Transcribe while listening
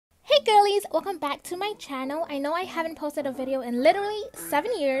Hey girlies, welcome back to my channel. I know I haven't posted a video in literally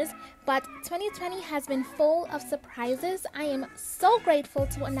 7 years, but 2020 has been full of surprises. I am so grateful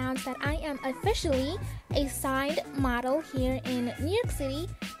to announce that I am officially a signed model here in New York City.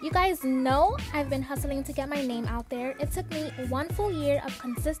 You guys know I've been hustling to get my name out there. It took me 1 full year of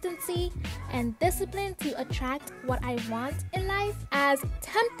consistency and discipline to attract what I want in life. As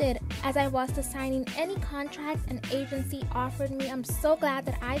tempted as I was to signing any contract an agency offered me, I'm so glad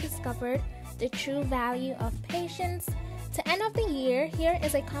that I discovered the true value of patience. To end off the year, here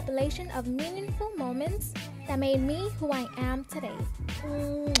is a compilation of meaningful moments that made me who I am today.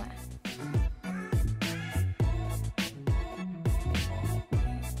 Mwah.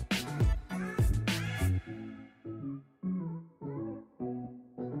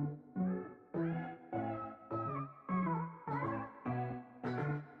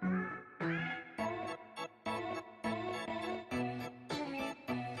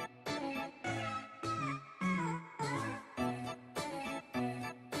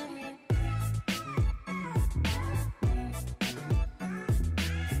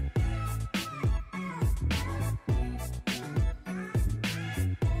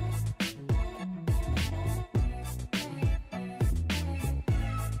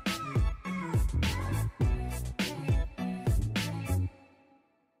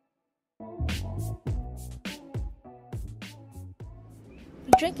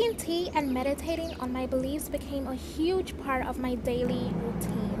 Drinking tea and meditating on my beliefs became a huge part of my daily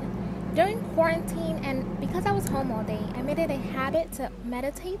routine. During quarantine and because I was home all day, I made it a habit to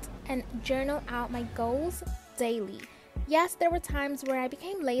meditate and journal out my goals daily. Yes, there were times where I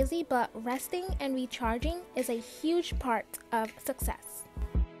became lazy, but resting and recharging is a huge part of success.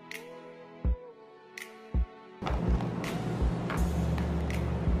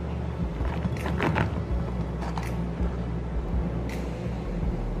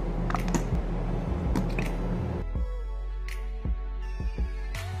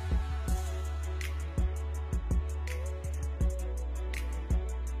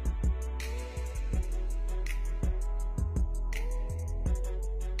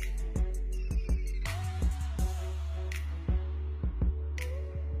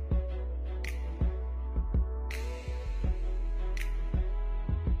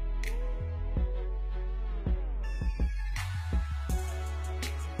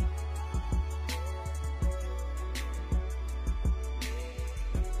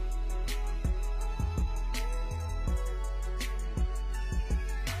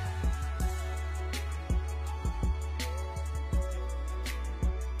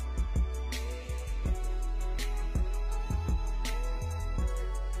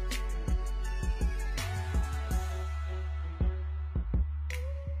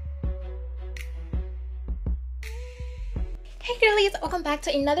 Hey girlies, welcome back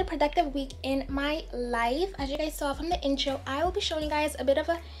to another productive week in my life. As you guys saw from the intro, I will be showing you guys a bit of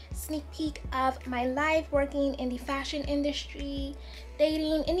a sneak peek of my life working in the fashion industry,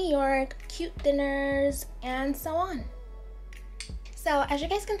 dating in New York, cute dinners, and so on. So as you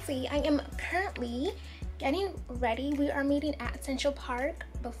guys can see, I am currently getting ready. We are meeting at Central Park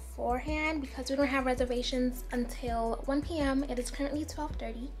beforehand because we don't have reservations until 1 p.m. It is currently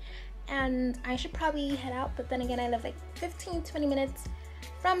 12:30. And I should probably head out, but then again I live like 15-20 minutes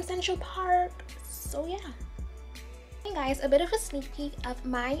from Central Park, so yeah. Hey guys, a bit of a sneak peek of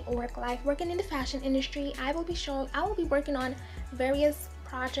my work life working in the fashion industry. I will be working on various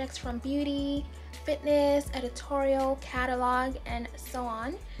projects from beauty, fitness, editorial, catalog, and so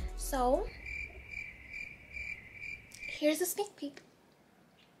on. So here's a sneak peek.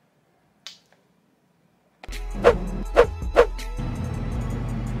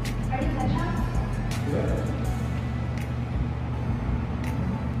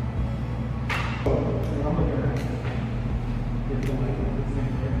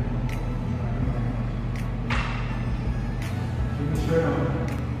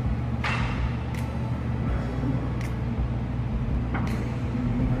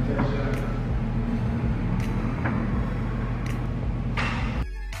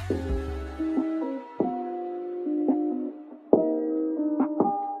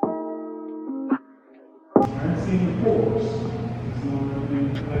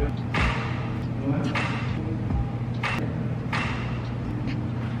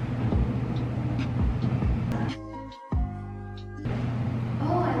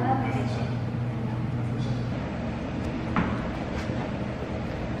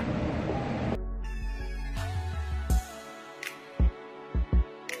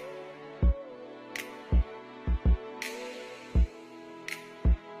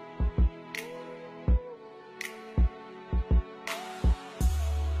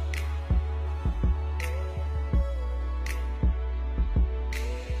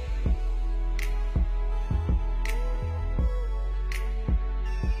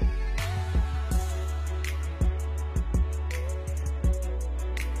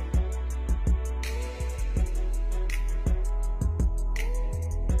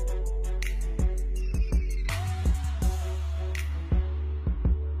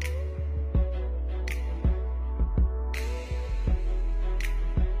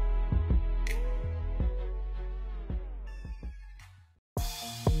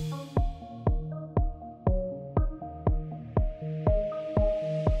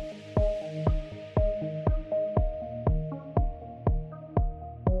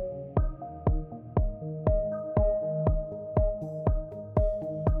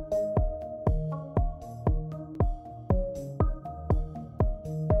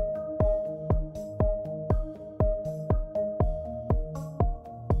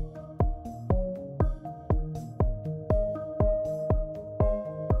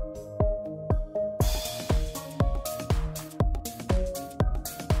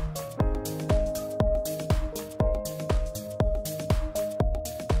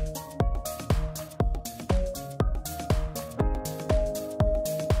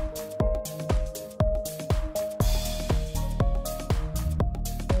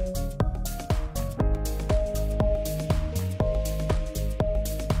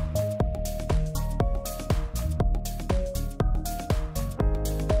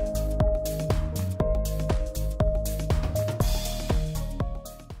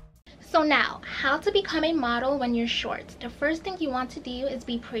 How to become a model when you're short. The first thing you want to do is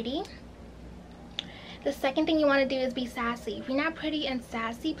be pretty. The second thing you want to do is be sassy. If you're not pretty and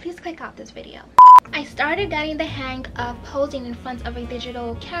sassy, please click out this video. I started getting the hang of posing in front of a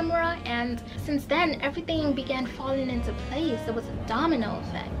digital camera, and since then everything began falling into place. It was a domino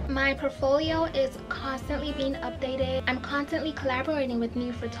effect. My portfolio is constantly being updated. I'm constantly collaborating with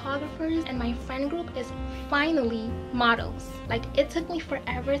new photographers, and my friend group is finally models. Like, it took me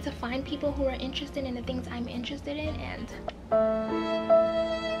forever to find people who are interested in the things I'm interested in, and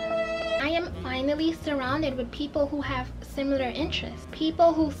I am finally surrounded with people who have similar interests,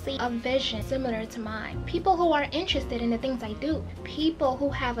 people who see a vision similar to mine, people who are interested in the things I do, people who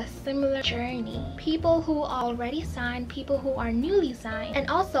have a similar journey, people who are already signed, people who are newly signed, and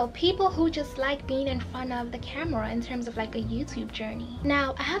also people who just like being in front of the camera in terms of like a YouTube journey.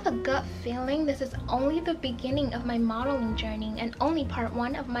 Now, I have a gut feeling this is only the beginning of my modeling journey and only part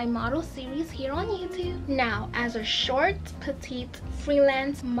 1 of my model series here on YouTube. Now, as a short, petite,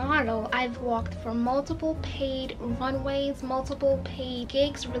 freelance model, I've walked for multiple paid runways, multiple paid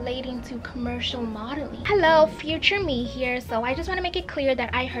gigs relating to commercial modeling. Hello, future me here. So I just want to make it clear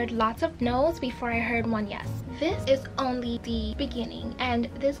that I heard lots of no's before I heard one yes. This is only the beginning, and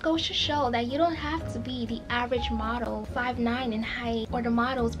this goes to show that you don't have to be the average model 5'9" in height or the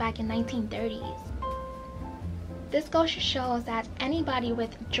models back in 1930s. This goes to show that anybody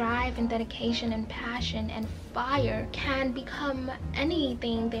with drive and dedication and passion and fire can become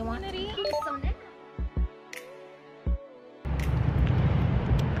anything they want to be. So next,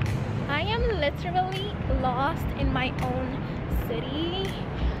 I am literally lost in my own city,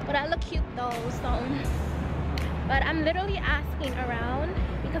 but I look cute though, so. But I'm literally asking around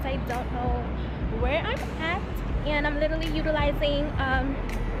because I don't know where I'm at, and I'm literally utilizing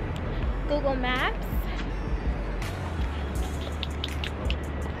Google Maps.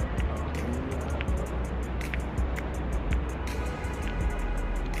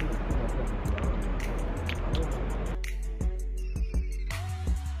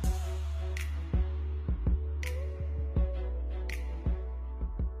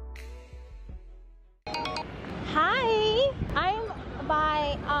 Hi, I'm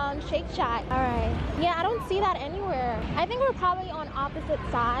by Shake Shack. All right. Yeah, I don't see that anywhere. I think we're probably on opposite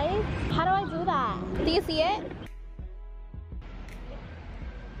sides. How do I do that? Do you see it?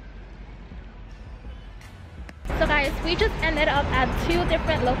 So guys, we just ended up at 2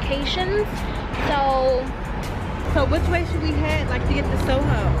 different locations. So which way should we head, like, to get to Soho?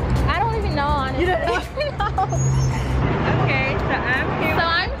 I don't even know, honestly. You don't know? Okay, so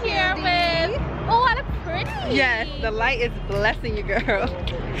I'm here with... Oh, what a pretty. Yes, the light is blessing you, girl.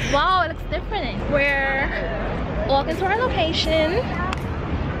 Wow, it looks different. We're walking to our location.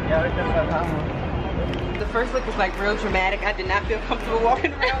 The first look was like real dramatic. I did not feel comfortable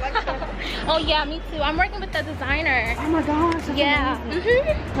walking around like that. Oh yeah, me too. I'm working with the designer. Oh my gosh. Yeah.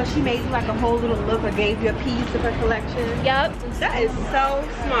 So she made you like a whole little look, or gave you a piece of her collection. Yep. That is so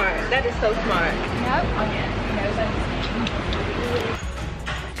smart. That is so smart. Yep.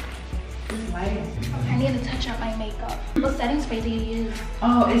 I need to touch up my makeup. What setting spray do you use?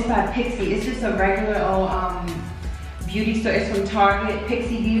 Oh, it's by Pixie. It's just a regular old beauty store. It's from Target,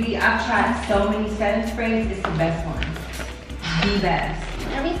 Pixie Beauty. I've tried so many setting sprays. It's the best one. The best.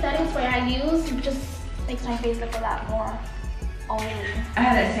 Every setting spray I use just makes my face look a lot more oily. I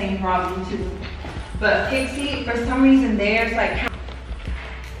had that same problem too. But Pixie, for some reason, theirs like...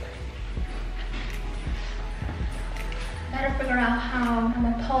 Better figure out how I'm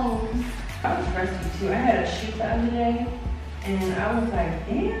gonna pose. I was rusty too. I had a shoot the other day, and I was like,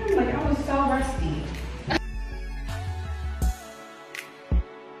 damn, like I was so rusty.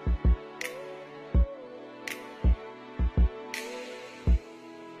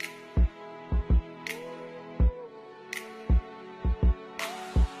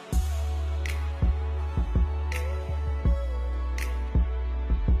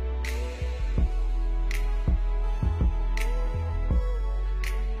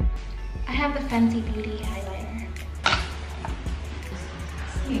 I have the Fenty Beauty highlighter.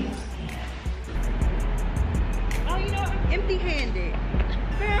 Oh, you know, I'm empty-handed.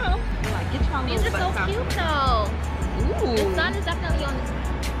 Girl. Like, get your These are so cute though. Ooh. The sun is definitely on this side.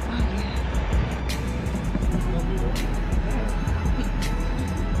 Oh, yeah.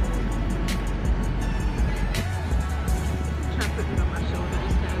 Trying to put it on my shoulder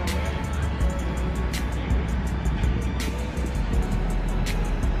this time.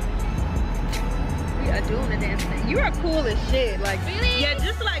 We are doing the dance thing. You are cool as shit. Like, really? Yeah,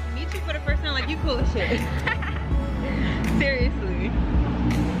 just to, like, meet you for the first time, like, you cool as shit. Seriously.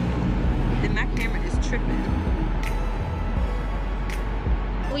 Then my camera is tripping.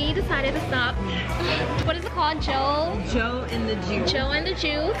 we decided to stop. What is it called? Joe and the Juice. Joe and the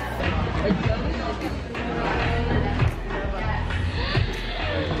Juice.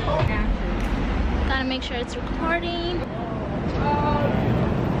 Gotta make sure it's recording.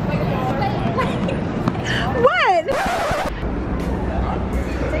 What?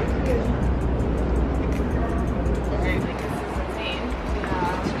 Thank you.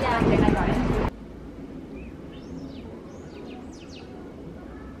 Yeah, okay, I got it.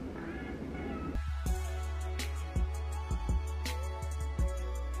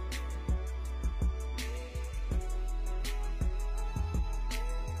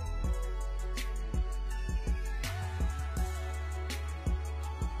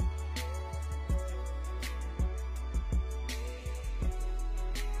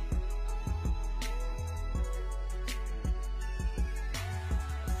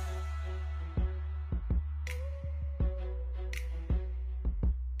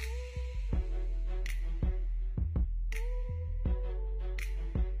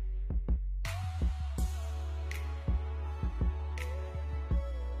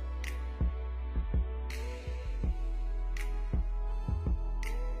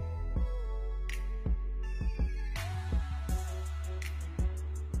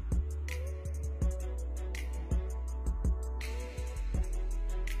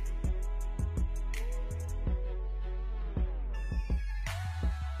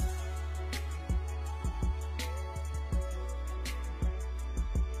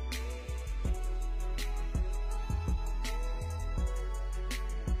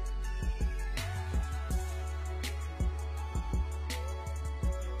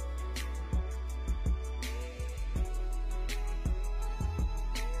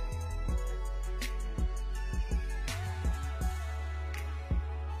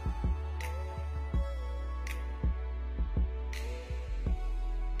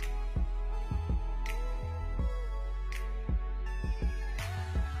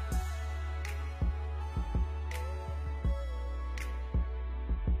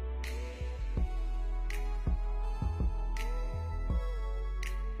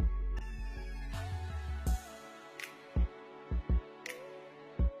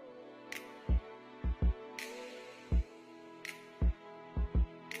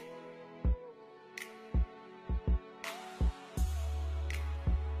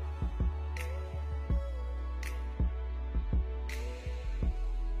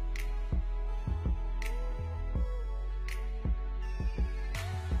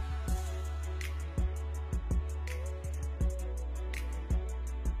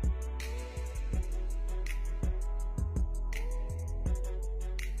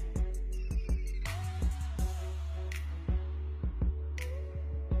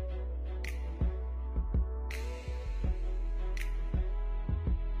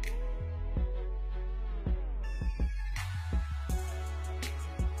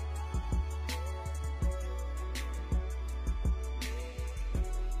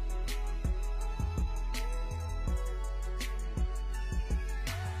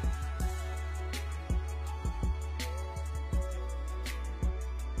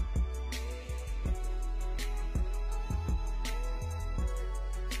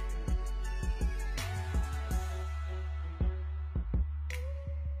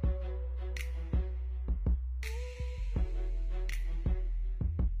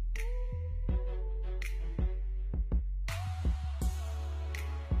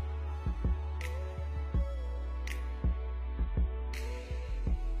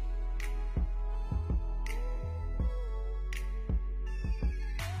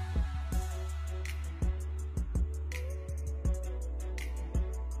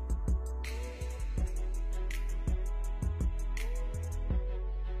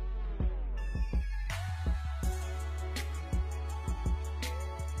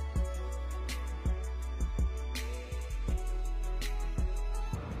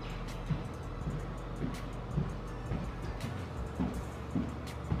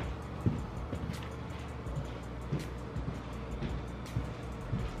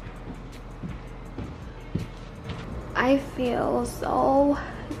 I feel so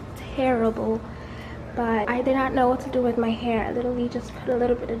terrible, but I did not know what to do with my hair. I literally just put a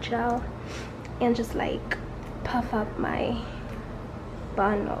little bit of gel and just like puff up my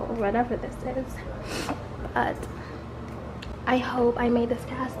bun or whatever this is. But I hope I made this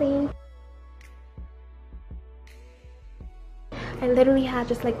casting. I literally had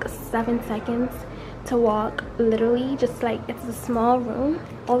just like 7 seconds to walk, literally, just like it's a small room.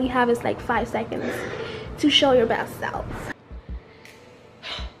 All you have is like 5 seconds to show your best self.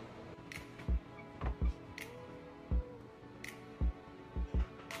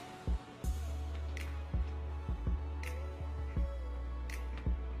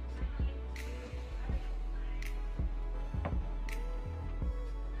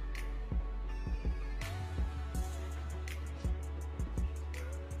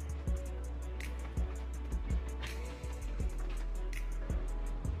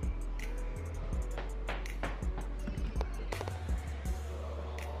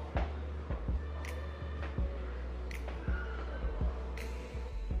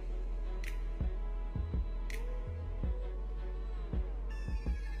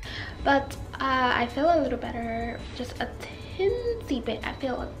 but I feel a little better, just a teensy bit. I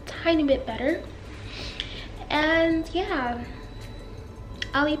feel a tiny bit better, and yeah,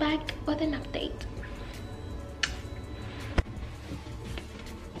 I'll be back with an update.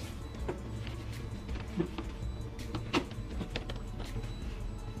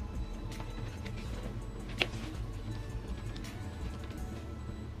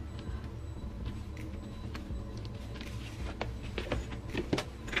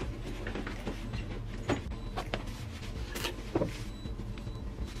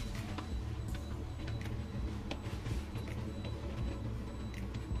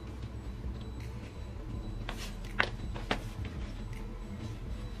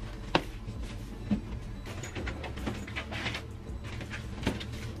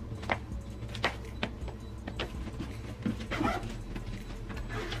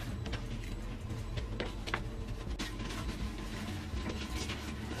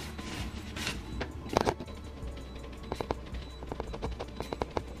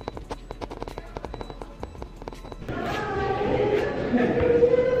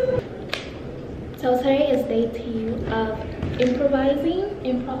 So today is day 2 of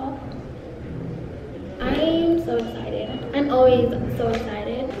improv. I'm so excited. I'm always so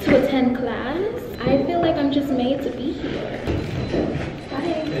excited to attend class. I feel like I'm just made to be here. Hi.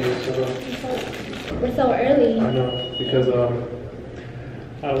 Hey, We're so early. I know, because I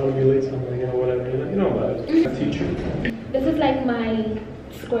don't want to be late something, you know, whatever. You know about it. A teacher. This is like my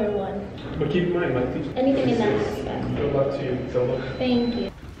square one. But keep in mind, my teacher. Anything in that aspect. Good luck to you, Matilda. Thank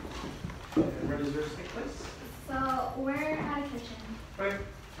you. Where does yours take place? So we're at a kitchen. Right.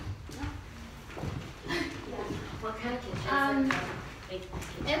 What kind of kitchen?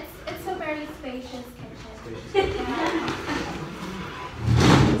 It's a very spacious kitchen. Spacious. Yeah.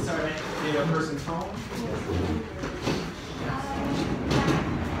 Sorry, the person's home? That's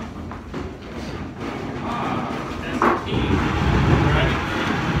the key. Right.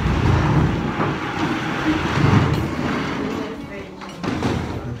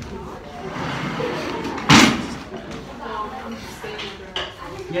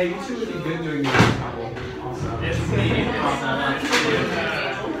 Yeah, you two would be good doing this couple also. It's me. You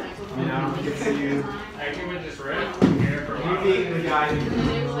know, I can see you. I can just rip here for a while. You being the guy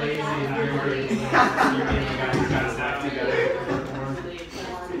who's lazy and dirty. You being the guy who's got his act together.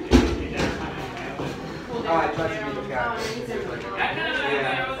 Oh, I tried to be the guy.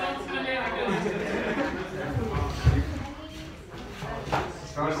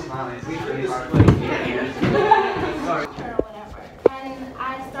 Start smiling. Sorry. And I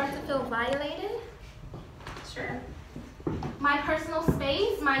start to feel violated. Sure. My personal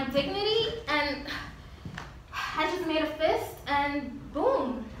space, my dignity, and I just made a fist and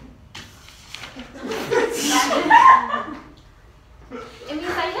boom. It means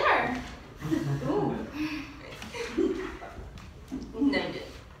I hit her. Ooh. No, you didn't.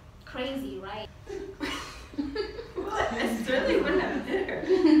 Crazy, right? What? I certainly wouldn't have hit her.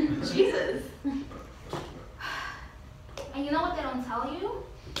 Jesus. And you know what they don't tell you?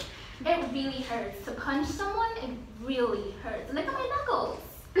 It really hurts. To punch someone, it really hurts. Look at my knuckles.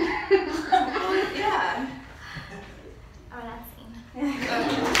 Yeah. Alright, that's scene.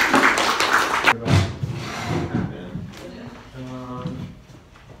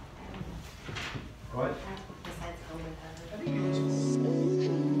 What? Besides COVID.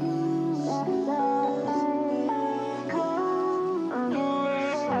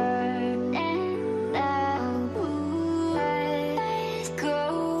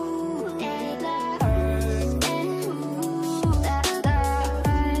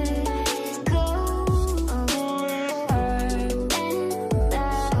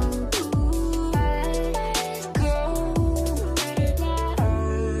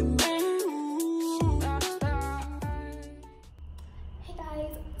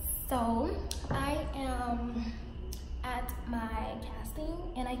 So I am at my casting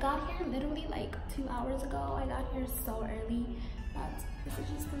and I got here literally like 2 hours ago. I got here so early, but this is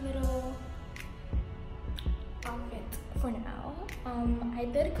just a little outfit for now. I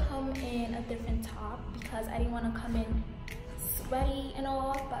did come in a different top because I didn't want to come in sweaty and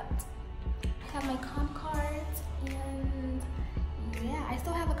all, but I have my comp cards and yeah, I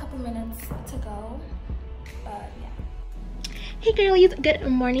still have a couple minutes to go, but yeah. Hey girlies, good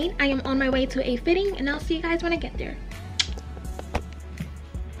morning. I am on my way to a fitting and I'll see you guys when I get there.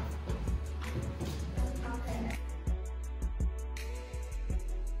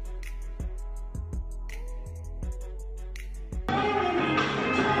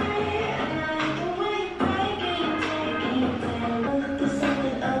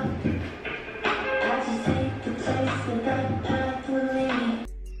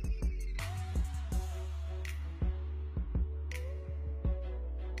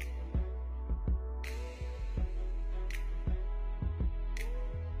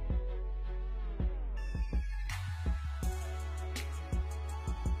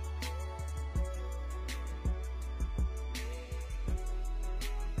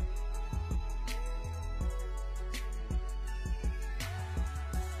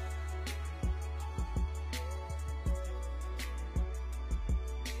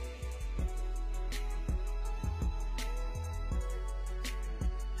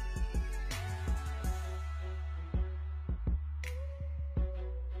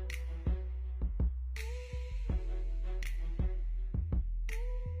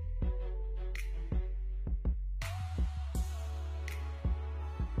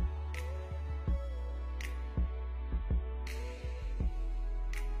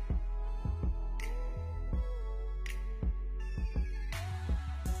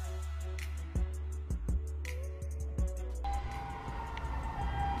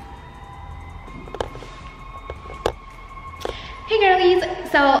 Hey girlies,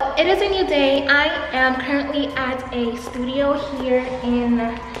 so it is a new day. I am currently at a studio here in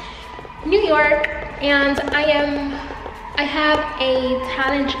New York, and I have a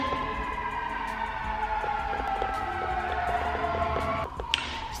talent.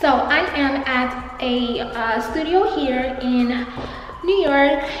 So I am at a studio here in New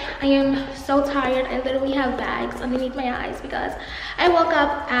York. I am so tired. I literally have bags underneath my eyes because I woke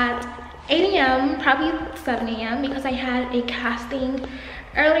up at 8 a.m. probably 7 a.m. because I had a casting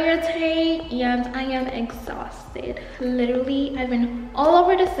earlier today and I am exhausted. Literally, I've been all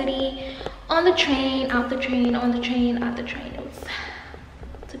over the city, on the train, out the train, on the train, out the train. It was,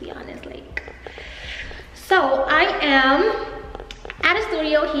 to be honest, like, so I am at a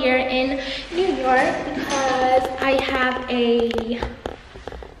studio here in New York because I have a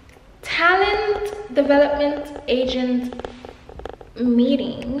talent development agent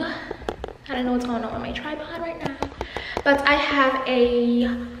meeting. I don't know what's going on with my tripod right now, but I have a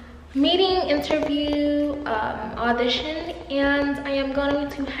meeting, interview, audition, and I am going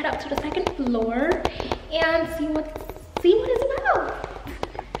to head up to the second floor and see what it's about.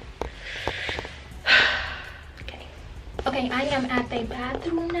 Okay, I am at the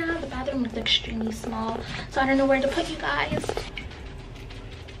bathroom now. The bathroom is extremely small, so I don't know where to put you guys.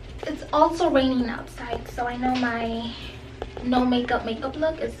 It's also raining outside, so I know my no makeup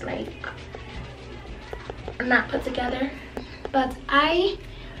look is like not put together. But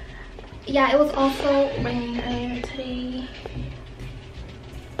yeah, it was also raining earlier today.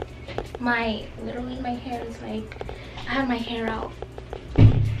 Literally my hair is like, I had my hair out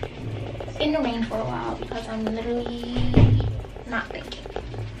in the rain for a while because I'm literally not thinking.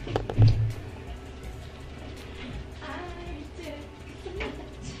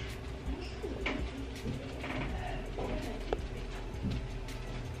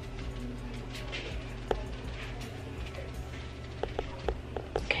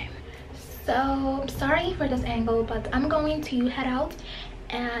 Okay, so I'm sorry for this angle, but I'm going to head out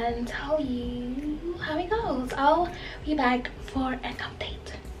and tell you how it goes. I'll be back for an update.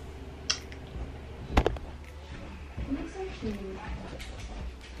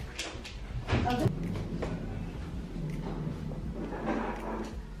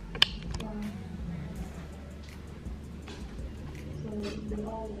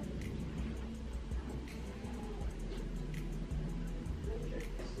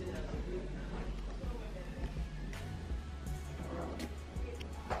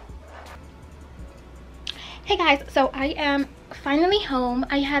 Hey guys, so I am finally home.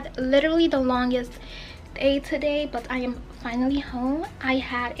 I had literally the longest day today, but I am finally home. I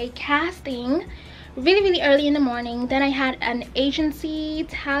had a casting really early in the morning. Then I had an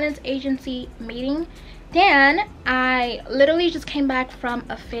talent agency meeting. Then I literally just came back from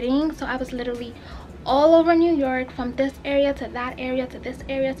a fitting, so I was literally all over New York, from this area to that area to this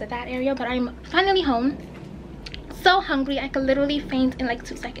area to that area. But I'm finally home. So hungry, I could literally faint in like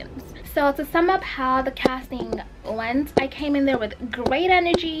 2 seconds. So to sum up how the casting went, I came in there with great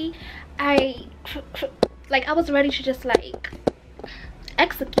energy. I was ready to just like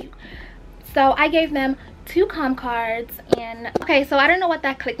execute. So I gave them 2 comp cards, and okay, so I don't know what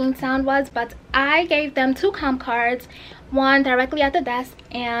that clicking sound was, but I gave them 2 comp cards, one directly at the desk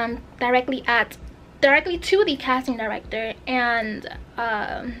and directly to the casting director. And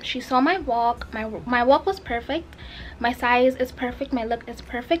she saw my walk. My walk was perfect, my size is perfect, my look is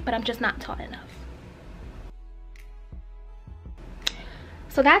perfect, but I'm just not tall enough.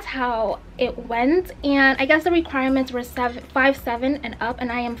 So that's how it went. And I guess the requirements were 5'7" and up,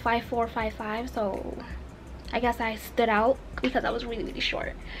 and I am 5'4", 5'5", so I guess I stood out because I was really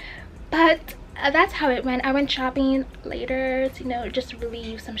short. But that's how it went. I went shopping later to, you know, just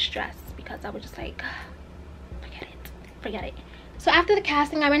relieve some stress because I was just like, forget it. So after the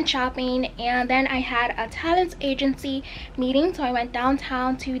casting, I went shopping, and then I had a talent agency meeting. So I went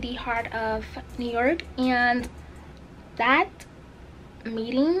downtown to the heart of New York, and that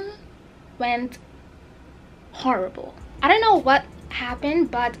meeting went horrible. I don't know what happened,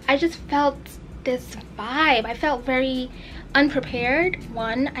 but I just felt this vibe. I felt very unprepared.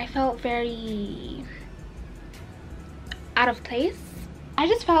 I felt very out of place. I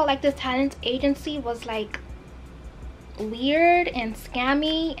just felt like this talent agency was like weird and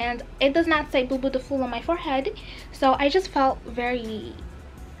scammy, and it does not say Boo Boo the Fool on my forehead. So I just felt very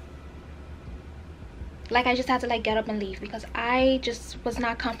like I just had to like get up and leave because I just was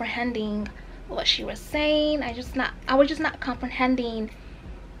not comprehending what she was saying. I was just not comprehending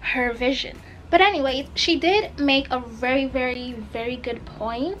her vision. But anyways, she did make a very good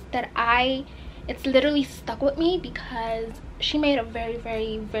point that it's literally stuck with me, because she made a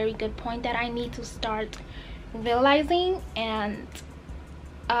very good point that I need to start realizing and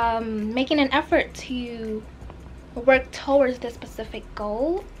making an effort to work towards this specific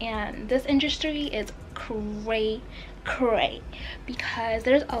goal. And this industry is cray because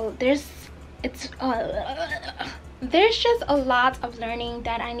there's just a lot of learning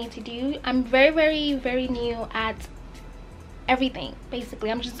that I need to do. I'm very new at everything. Basically,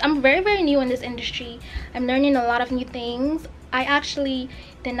 I'm very new in this industry. I'm learning a lot of new things. I actually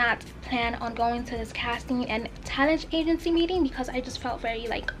did not plan on going to this casting and talent agency meeting because I just felt very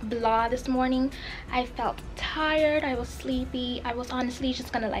like blah this morning. I felt tired, I was sleepy, I was honestly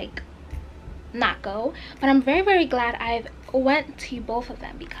just gonna like not go. But I'm very glad I've went to both of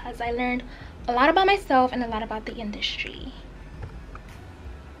them because I learned a lot about myself and a lot about the industry.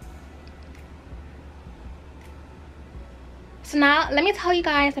 So now let me tell you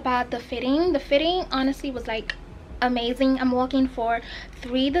guys about the fitting. The fitting honestly was like amazing. I'm working for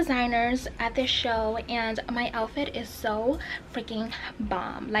 3 designers at this show and my outfit is so freaking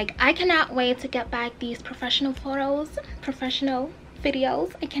bomb. Like, I cannot wait to get back these professional photos, professional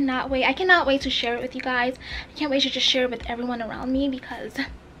videos. I cannot wait to share it with you guys. I can't wait to just share it with everyone around me because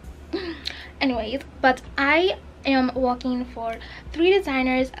anyways, but I am working for 3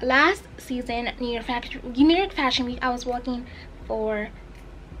 designers. Last season, New York Fashion Week, I was working for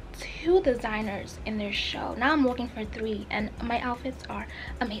 2 designers in their show. Now I'm working for 3 and my outfits are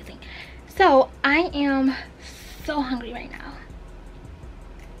amazing. So I am so hungry right now.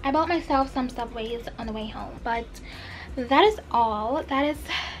 I bought myself some Subways on the way home, but that is all. That is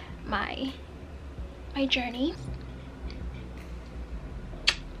my journey.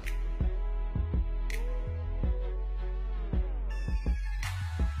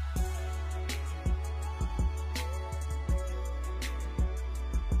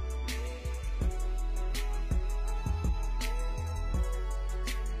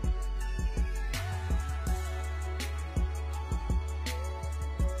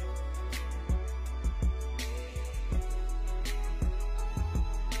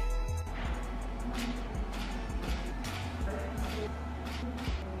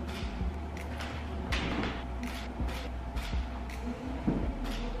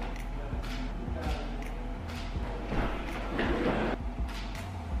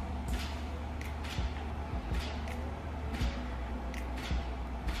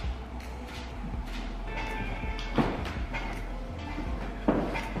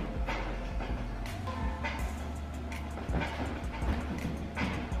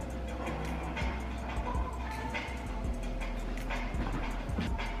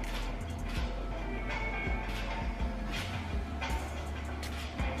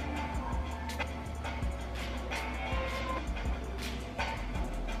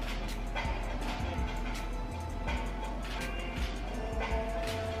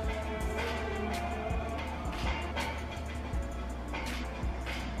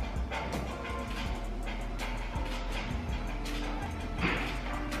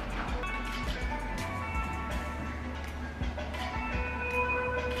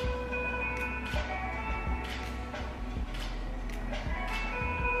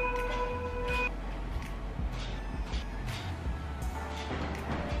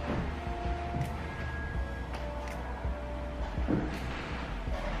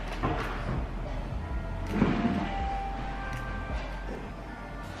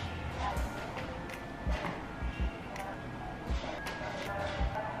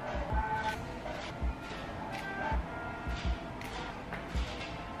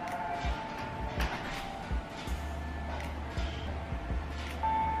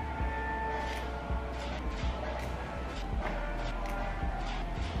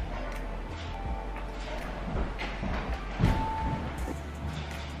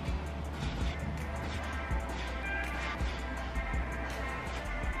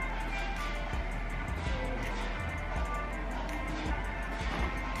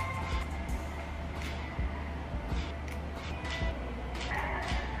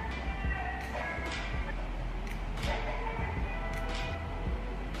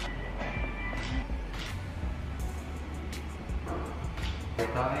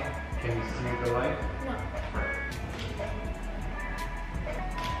 Can you see the light? No.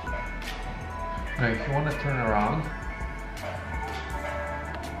 Okay, if you want to turn around.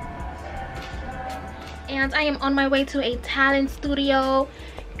 And I am on my way to a talent studio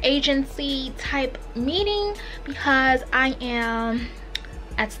agency type meeting because I am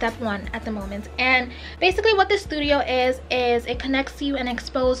at step 1 at the moment. And basically what this studio is it connects you and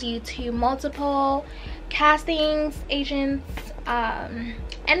exposes you to multiple castings, agents,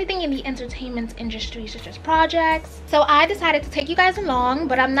 anything in the entertainment industry, such as projects. So I decided to take you guys along,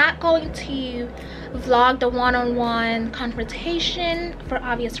 but I'm not going to vlog the one-on-one confrontation for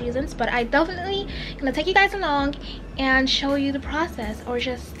obvious reasons, but I definitely gonna take you guys along and show you the process, or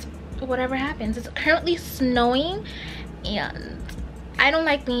just whatever happens. It's currently snowing and I don't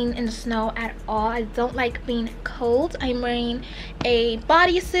like being in the snow at all. I don't like being cold. I'm wearing a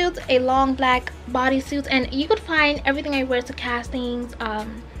bodysuit, a long black bodysuit, and you could find everything I wear to castings,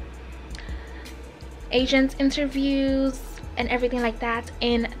 agents interviews, and everything like that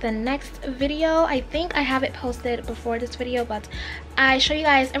in the next video. I think I have it posted before this video, but I show you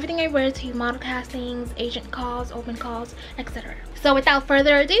guys everything I wear to model castings, agent calls, open calls, etc. So without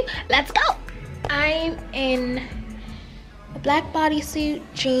further ado, let's go. I'm in a black bodysuit,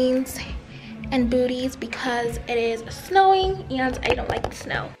 jeans, and booties because it is snowing and I don't like the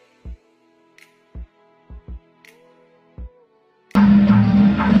snow.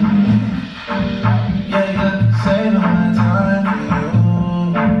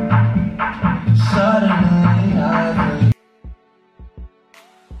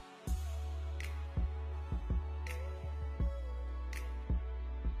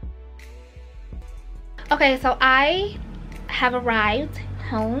 Okay, so I have arrived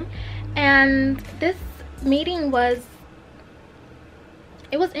home and this meeting was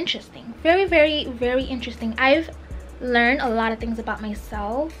interesting. Very interesting. I've learned a lot of things about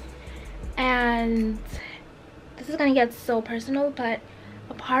myself, and this is gonna get so personal, but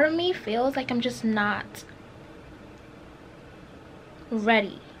a part of me feels like I'm just not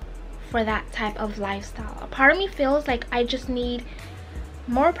ready for that type of lifestyle. A part of me feels like I just need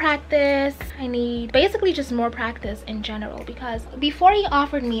more practice. I need basically just more practice in general, because before he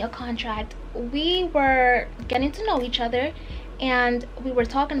offered me a contract, we were getting to know each other and we were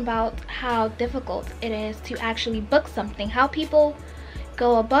talking about how difficult it is to actually book something, how people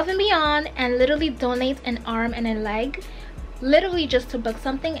go above and beyond and literally donate an arm and a leg literally just to book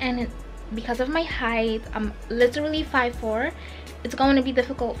something. And because of my height, I'm literally 5'4", it's going to be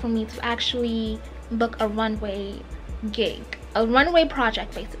difficult for me to actually book a runway gig, a runway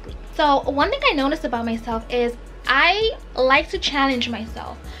project basically. So one thing I noticed about myself is I like to challenge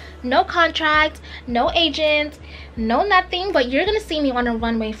myself. No contract, no agent, no nothing, but you're gonna see me on a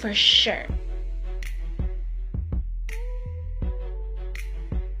runway for sure.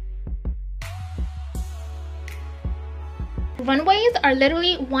 Runways are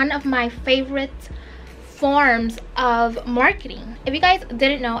literally one of my favorite forms of marketing. If you guys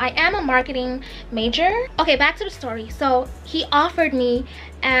didn't know, I am a marketing major. Okay, back to the story. So he offered me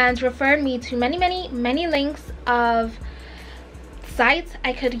and referred me to many links of sites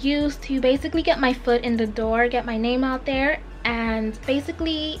I could use to basically get my foot in the door, get my name out there, and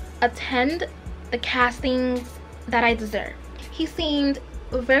basically attend the castings that I deserve. He seemed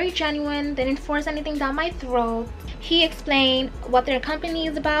very genuine, didn't force anything down my throat. He explained what their company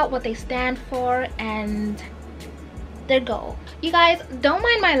is about, what they stand for, and their goal. You guys, don't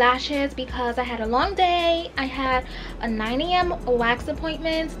mind my lashes because I had a long day. I had a 9 AM wax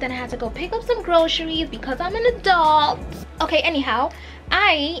appointment, then I had to go pick up some groceries because I'm an adult. Okay, anyhow,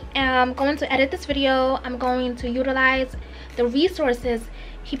 I am going to edit this video. I'm going to utilize the resources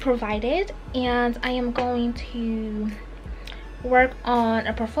he provided, and I am going to work on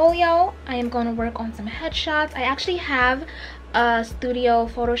a portfolio. I am going to work on some headshots. I actually have a studio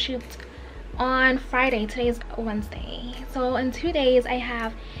photo shoot on Friday. Today's Wednesday, so in 2 days I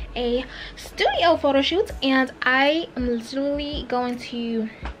have a studio photo shoot, and I am literally going to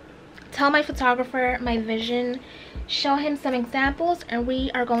tell my photographer my vision, show him some examples, and we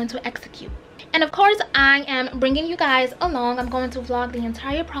are going to execute. And of course, I am bringing you guys along. I'm going to vlog the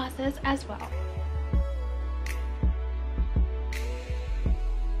entire process as well.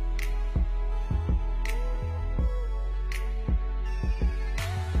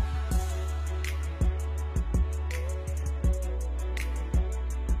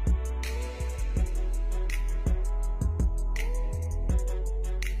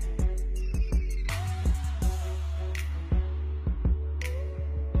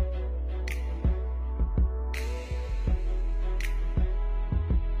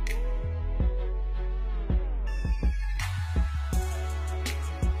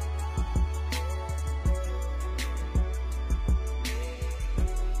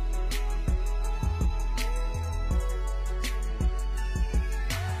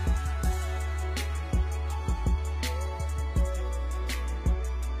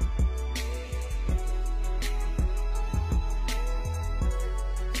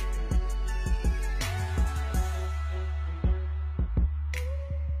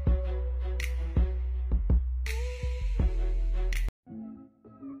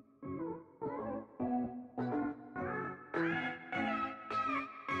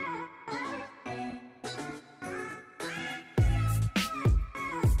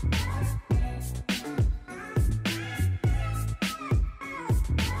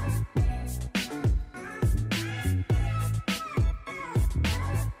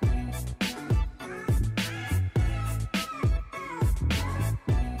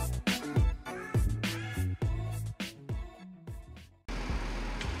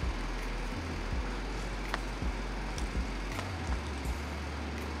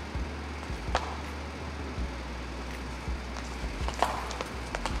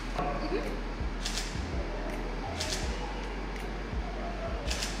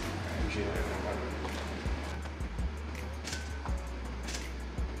 appreciate everything.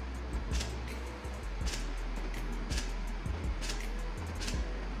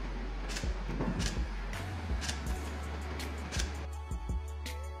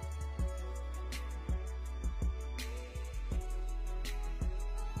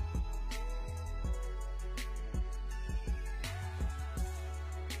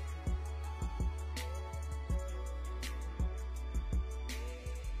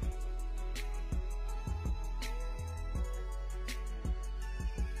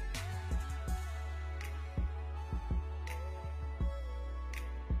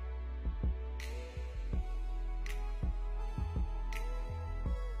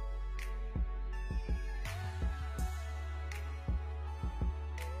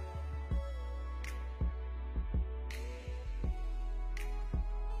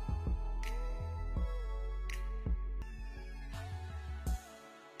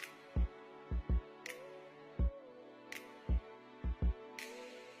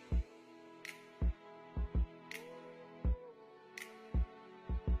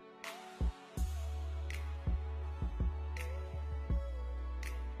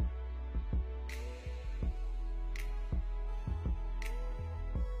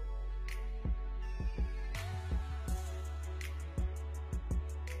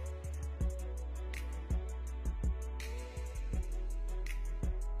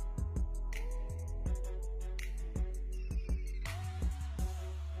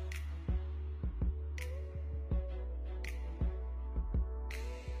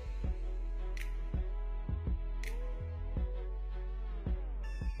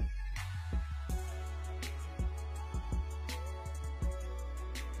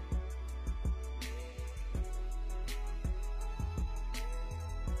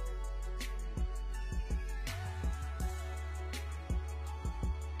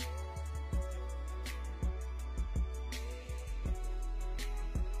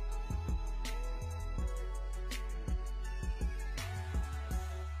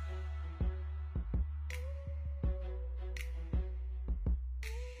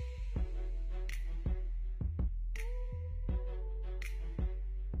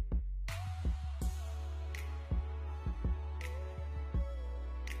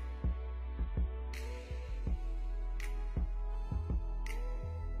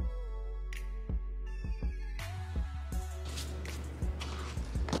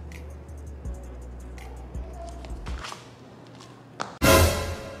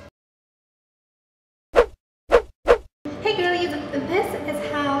 Hey girlies, this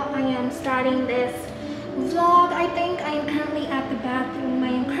is how I am starting this vlog. I think I am currently at the bathroom. I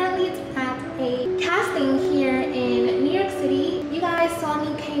am currently at a casting here in New York City. You guys saw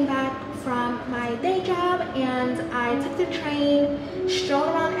me came back from my day job and I took the train, strolled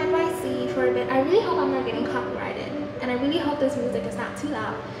around NYC for a bit. I really hope I'm not getting copyrighted and I really hope this music is not too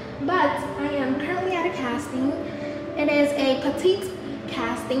loud. But I am currently at a casting. It is a petite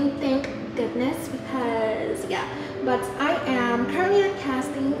casting, thank goodness, because yeah. But I am currently at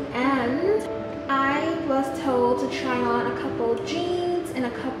casting and I was told to try on a couple jeans and a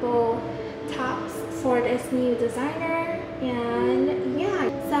couple tops for this new designer, and yeah,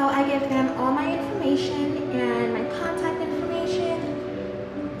 so I give them all my information and my contact information,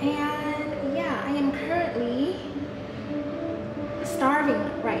 and yeah, I am currently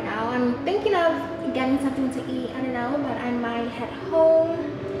starving right now. I'm thinking of getting something to eat, I don't know, but I might head home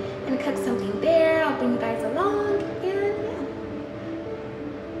and cook something there. I'll bring you guys along, and yeah.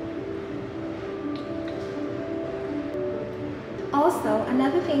 Also,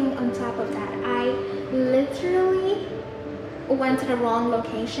 another thing on top of that, I literally went to the wrong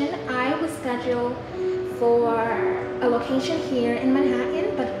location. I was scheduled for a location here in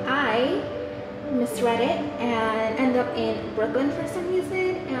Manhattan, but I misread it and ended up in Brooklyn for some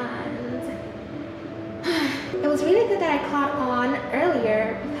reason, and it was really good that I caught on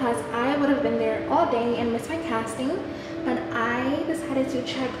earlier because I would have been there all day and missed my casting, but I decided to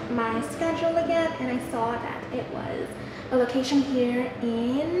check my schedule again and I saw that it was a location here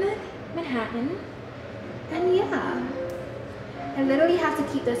in Manhattan, and yeah, I literally have to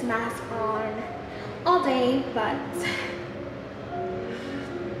keep this mask on all day, but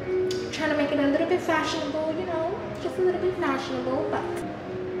trying to make it a little bit fashionable, you know, just a little bit fashionable, but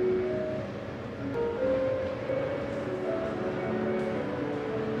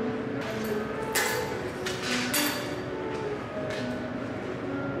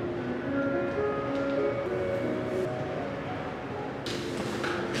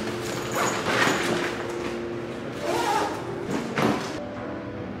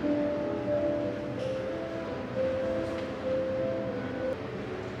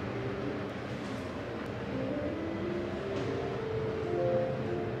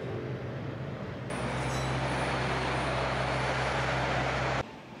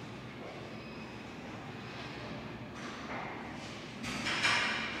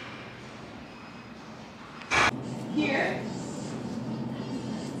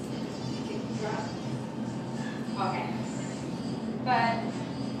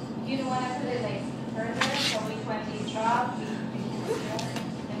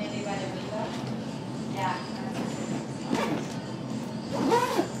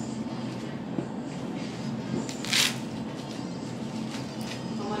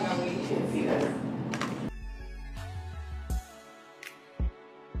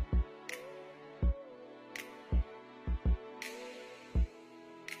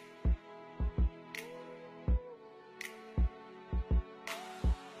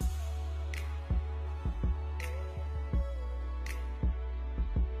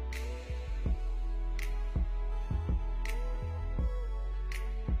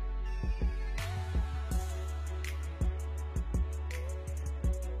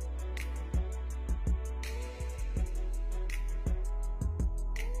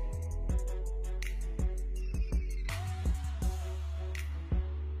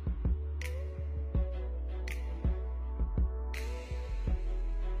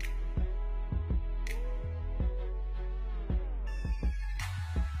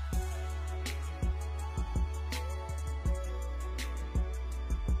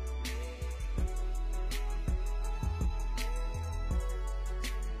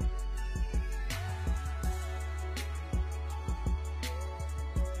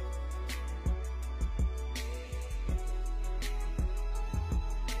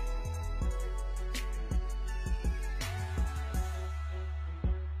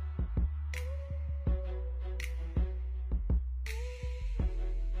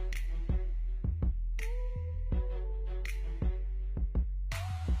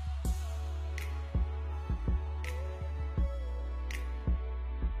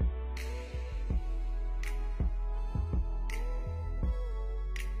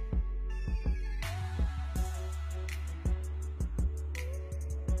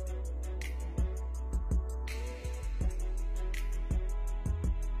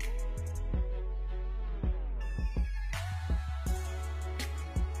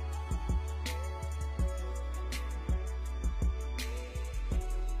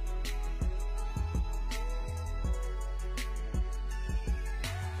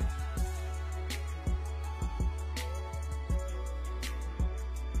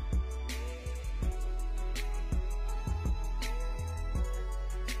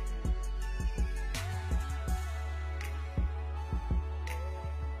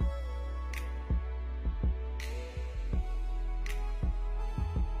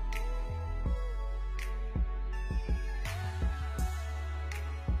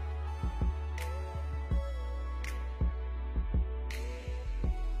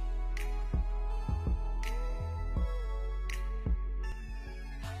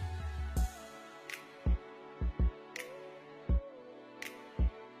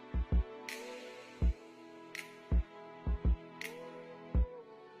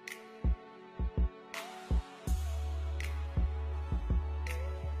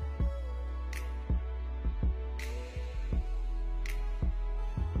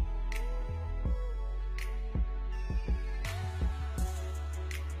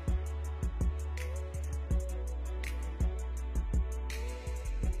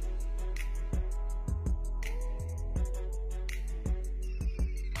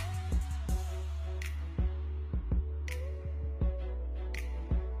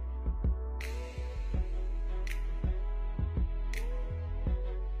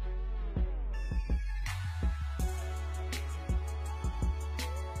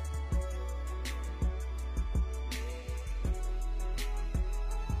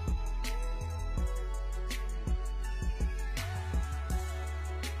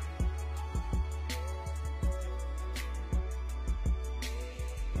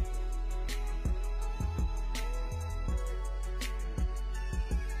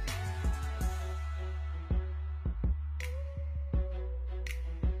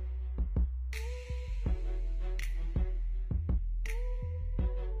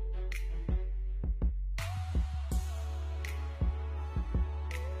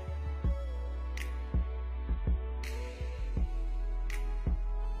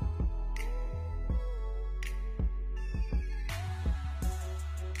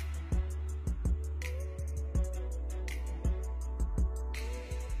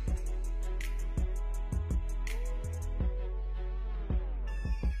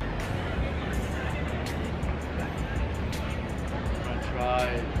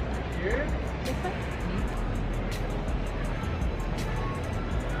Here?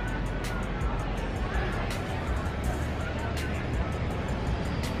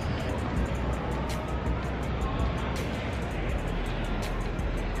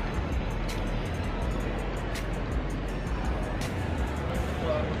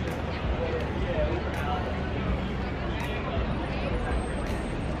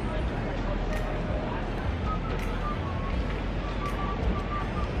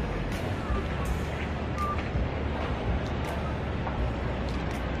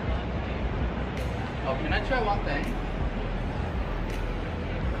 Oh, can I try one thing?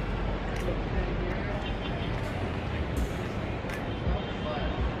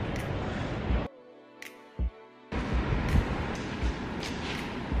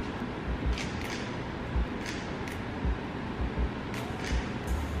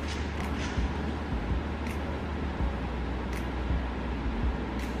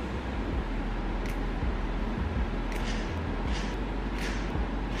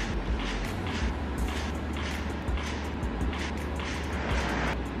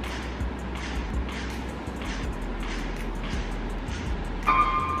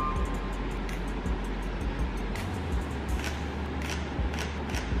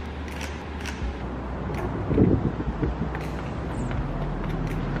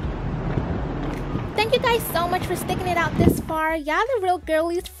 Thank you guys so much for sticking it out this far. Y'all the real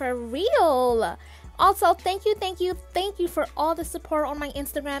girlies for real. Also, thank you for all the support on my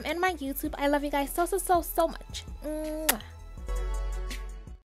Instagram and my YouTube. I love you guys so much. Mwah.